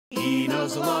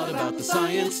knows a lot about the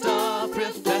science stuff.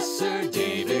 Professor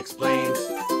Dave explains.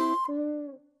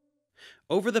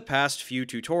 Over the past few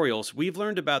tutorials, we've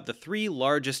learned about the three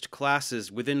largest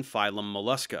classes within phylum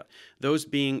Mollusca, those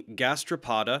being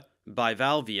Gastropoda,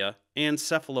 Bivalvia, and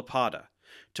Cephalopoda.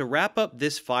 To wrap up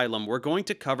this phylum, we're going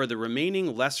to cover the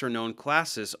remaining lesser-known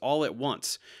classes all at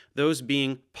once, those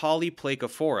being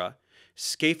Polyplacophora,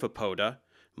 Scaphopoda,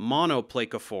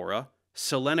 Monoplacophora,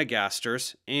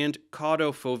 Solenogastres, and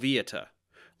Caudofoveata.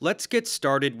 Let's get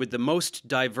started with the most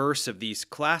diverse of these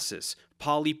classes,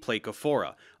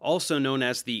 Polyplacophora, also known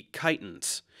as the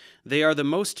chitons. They are the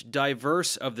most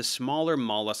diverse of the smaller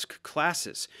mollusk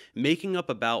classes, making up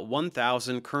about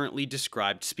 1,000 currently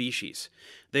described species.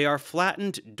 They are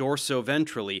flattened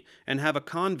dorsoventrally and have a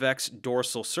convex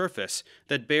dorsal surface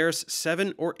that bears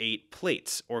 7 or 8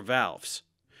 plates, or valves.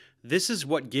 This is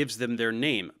what gives them their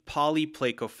name,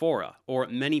 Polyplacophora, or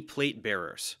many plate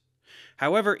bearers.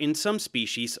 However, in some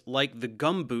species, like the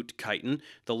gumboot chiton,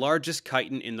 the largest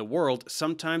chiton in the world,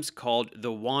 sometimes called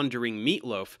the wandering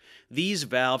meatloaf, these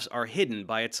valves are hidden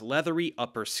by its leathery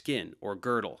upper skin, or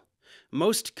girdle.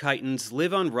 Most chitons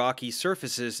live on rocky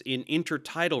surfaces in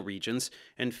intertidal regions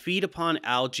and feed upon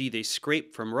algae they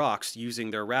scrape from rocks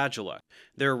using their radula.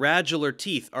 Their radular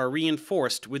teeth are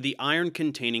reinforced with the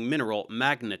iron-containing mineral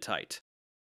magnetite.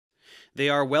 They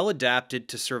are well adapted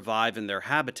to survive in their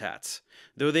habitats.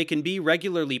 Though they can be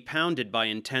regularly pounded by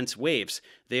intense waves,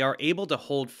 they are able to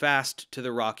hold fast to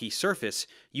the rocky surface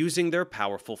using their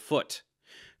powerful foot.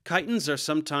 Chitons are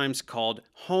sometimes called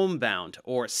homebound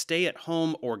or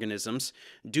stay-at-home organisms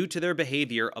due to their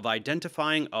behavior of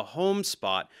identifying a home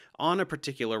spot on a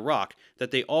particular rock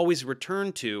that they always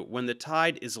return to when the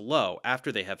tide is low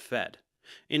after they have fed.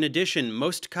 In addition,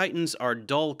 most chitons are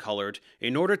dull-colored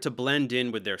in order to blend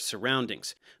in with their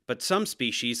surroundings, but some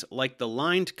species, like the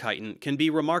lined chiton, can be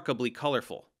remarkably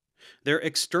colorful. Their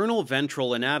external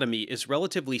ventral anatomy is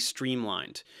relatively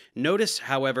streamlined. Notice,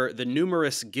 however, the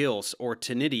numerous gills, or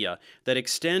ctenidia, that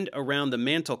extend around the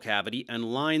mantle cavity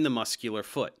and line the muscular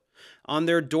foot. On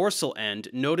their dorsal end,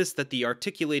 notice that the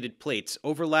articulated plates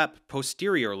overlap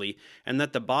posteriorly and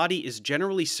that the body is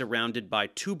generally surrounded by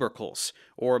tubercles,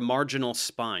 or marginal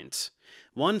spines.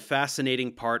 One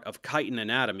fascinating part of chiton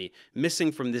anatomy,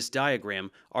 missing from this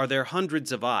diagram, are their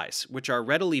hundreds of eyes, which are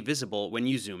readily visible when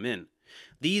you zoom in.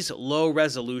 These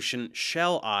low-resolution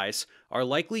shell eyes are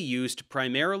likely used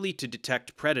primarily to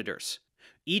detect predators.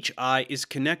 Each eye is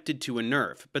connected to a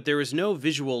nerve, but there is no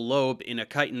visual lobe in a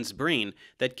chiton's brain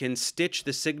that can stitch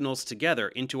the signals together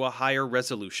into a higher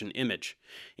resolution image.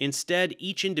 Instead,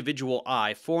 each individual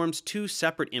eye forms two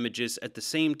separate images at the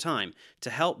same time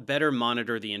to help better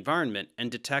monitor the environment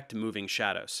and detect moving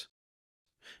shadows.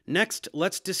 Next,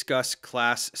 let's discuss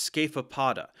class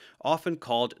Scaphopoda, often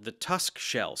called the tusk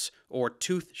shells or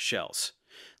tooth shells.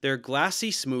 Their glassy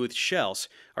smooth shells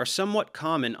are somewhat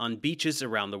common on beaches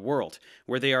around the world,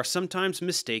 where they are sometimes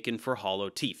mistaken for hollow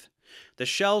teeth. The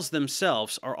shells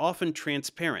themselves are often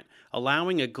transparent,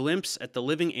 allowing a glimpse at the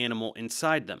living animal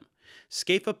inside them.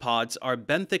 Scaphopods are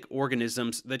benthic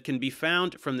organisms that can be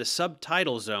found from the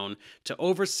subtidal zone to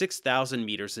over 6,000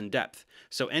 meters in depth,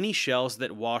 so any shells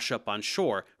that wash up on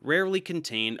shore rarely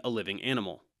contain a living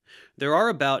animal. There are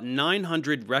about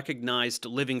 900 recognized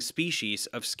living species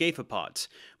of scaphopods,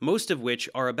 most of which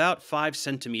are about 5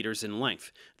 centimeters in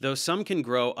length, though some can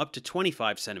grow up to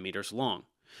 25 centimeters long.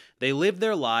 They live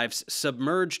their lives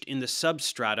submerged in the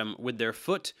substratum with their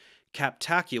foot,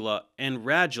 captacula, and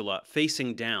radula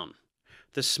facing down.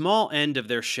 The small end of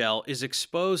their shell is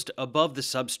exposed above the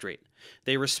substrate.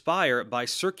 They respire by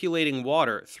circulating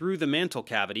water through the mantle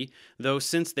cavity, though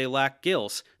since they lack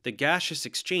gills, the gaseous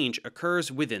exchange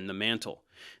occurs within the mantle.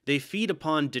 They feed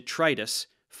upon detritus,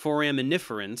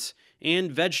 foraminiferans,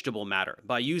 and vegetable matter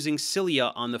by using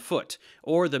cilia on the foot,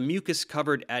 or the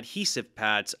mucus-covered adhesive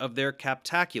pads of their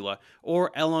captacula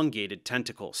or elongated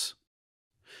tentacles.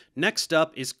 Next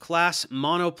up is class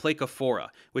Monoplacophora,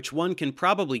 which one can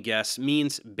probably guess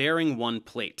means bearing one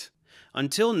plate.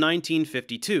 Until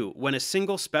 1952, when a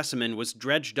single specimen was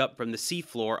dredged up from the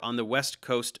seafloor on the west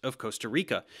coast of Costa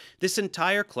Rica, this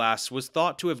entire class was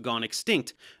thought to have gone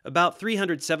extinct about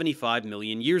 375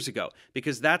 million years ago,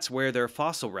 because that's where their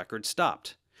fossil record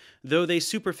stopped. Though they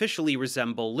superficially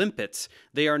resemble limpets,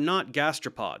 they are not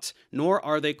gastropods, nor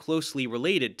are they closely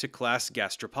related to class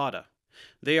Gastropoda.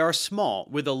 They are small,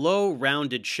 with a low,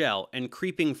 rounded shell and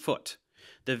creeping foot.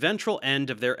 The ventral end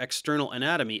of their external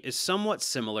anatomy is somewhat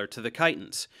similar to the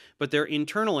chitons, but their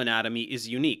internal anatomy is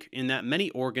unique in that many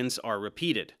organs are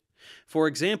repeated. For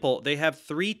example, they have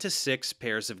 3 to 6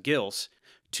 pairs of gills,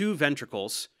 2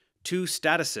 ventricles, 2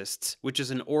 statocysts, which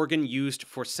is an organ used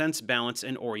for sense balance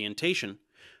and orientation,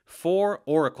 4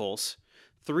 auricles,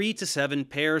 3 to 7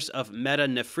 pairs of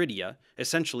metanephridia,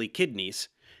 essentially kidneys,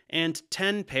 and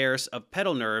 10 pairs of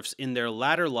pedal nerves in their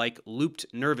ladder-like looped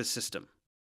nervous system.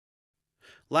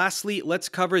 Lastly, let's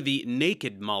cover the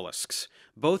naked mollusks.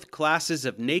 Both classes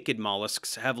of naked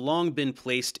mollusks have long been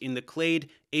placed in the clade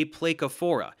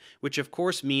Aplacophora, which of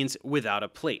course means without a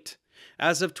plate.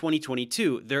 As of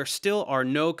 2022, there still are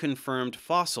no confirmed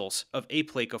fossils of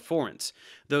aplacophorans,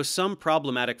 though some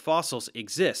problematic fossils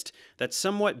exist that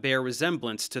somewhat bear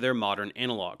resemblance to their modern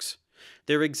analogues.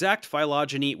 Their exact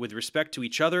phylogeny with respect to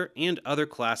each other and other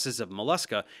classes of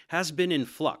mollusca has been in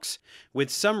flux,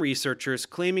 with some researchers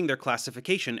claiming their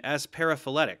classification as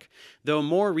paraphyletic, though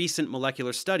more recent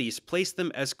molecular studies place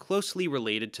them as closely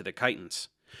related to the chitons.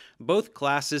 Both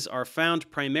classes are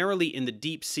found primarily in the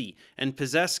deep sea and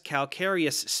possess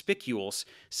calcareous spicules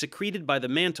secreted by the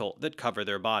mantle that cover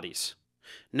their bodies.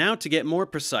 Now, to get more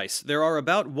precise, there are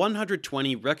about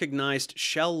 120 recognized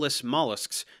shell-less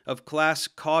mollusks of class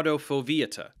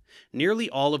Caudofoveata. Nearly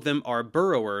all of them are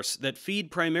burrowers that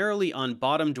feed primarily on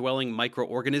bottom-dwelling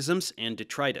microorganisms and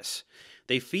detritus.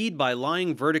 They feed by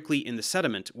lying vertically in the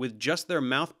sediment with just their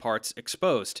mouth parts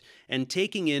exposed and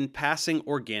taking in passing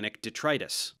organic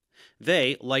detritus.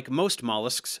 They, like most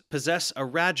mollusks, possess a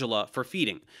radula for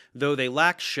feeding, though they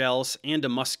lack shells and a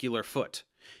muscular foot.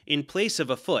 In place of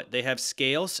a foot, they have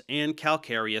scales and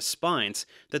calcareous spines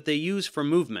that they use for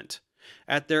movement.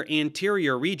 At their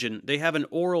anterior region, they have an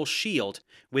oral shield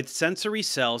with sensory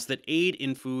cells that aid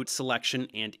in food selection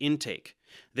and intake.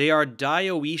 They are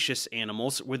dioecious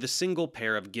animals with a single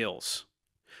pair of gills.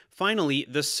 Finally,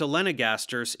 the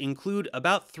Solenogastres include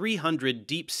about 300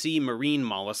 deep-sea marine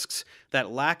mollusks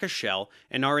that lack a shell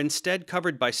and are instead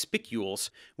covered by spicules,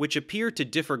 which appear to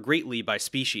differ greatly by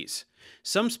species.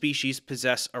 Some species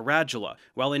possess a radula,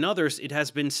 while in others it has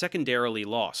been secondarily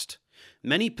lost.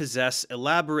 Many possess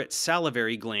elaborate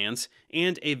salivary glands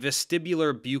and a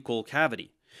vestibular buccal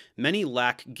cavity. Many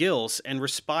lack gills and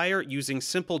respire using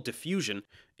simple diffusion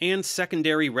and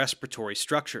secondary respiratory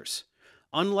structures.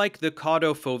 Unlike the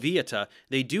Caudofoveata,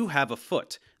 they do have a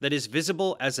foot that is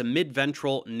visible as a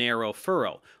midventral narrow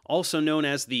furrow, also known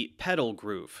as the pedal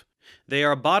groove. They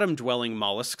are bottom-dwelling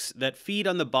mollusks that feed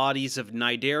on the bodies of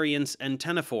cnidarians and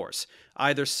ctenophores,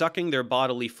 either sucking their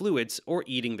bodily fluids or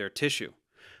eating their tissue.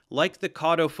 Like the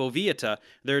Caudofoveata,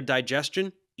 their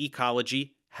digestion,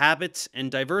 ecology, habits,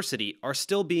 and diversity are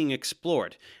still being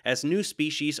explored, as new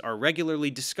species are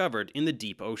regularly discovered in the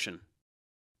deep ocean.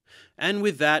 And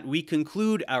with that, we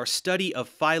conclude our study of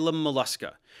phylum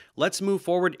Mollusca. Let's move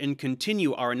forward and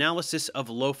continue our analysis of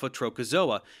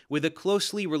Lophotrochozoa with a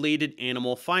closely related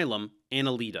animal phylum,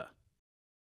 Annelida.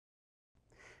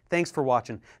 Thanks for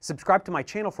watching. Subscribe to my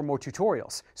channel for more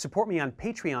tutorials. Support me on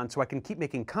Patreon so I can keep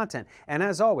making content. And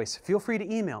as always, feel free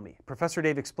to email me,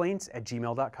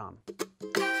 ProfessorDaveExplains@gmail.com.